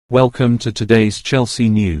Welcome to today's Chelsea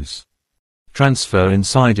news. Transfer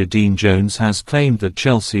insider Dean Jones has claimed that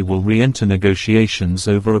Chelsea will re-enter negotiations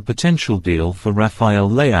over a potential deal for Rafael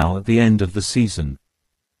Leao at the end of the season.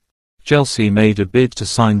 Chelsea made a bid to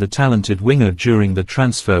sign the talented winger during the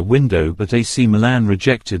transfer window, but AC Milan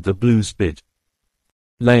rejected the Blues' bid.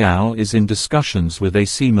 Leao is in discussions with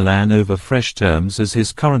AC Milan over fresh terms as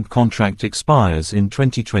his current contract expires in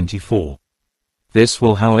 2024. This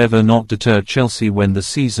will however not deter Chelsea when the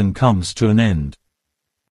season comes to an end.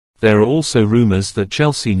 There are also rumours that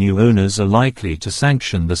Chelsea new owners are likely to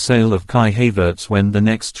sanction the sale of Kai Havertz when the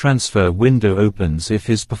next transfer window opens if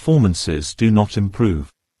his performances do not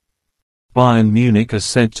improve. Bayern Munich are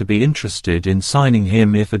said to be interested in signing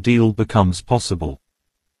him if a deal becomes possible.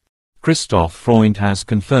 Christoph Ferund has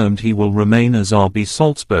confirmed he will remain as RB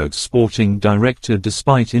Salzburg's sporting director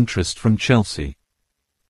despite interest from Chelsea.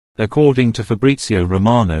 According to Fabrizio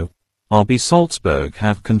Romano, RB Salzburg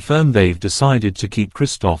have confirmed they've decided to keep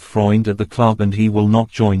Christoph Ferund at the club and he will not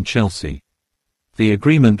join Chelsea. The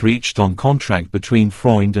agreement reached on contract between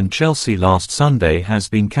Ferund and Chelsea last Sunday has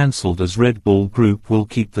been cancelled as Red Bull Group will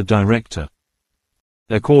keep the director.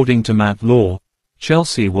 According to Matt Law,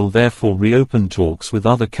 Chelsea will therefore reopen talks with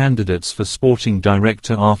other candidates for sporting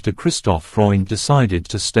director after Christoph Ferund decided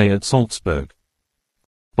to stay at Salzburg.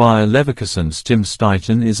 Bayer Leverkusen's Tim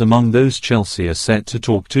Steidten is among those Chelsea are set to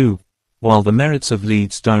talk to, while the merits of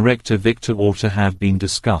Leeds director Victor Orta have been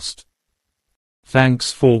discussed.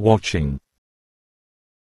 Thanks for watching.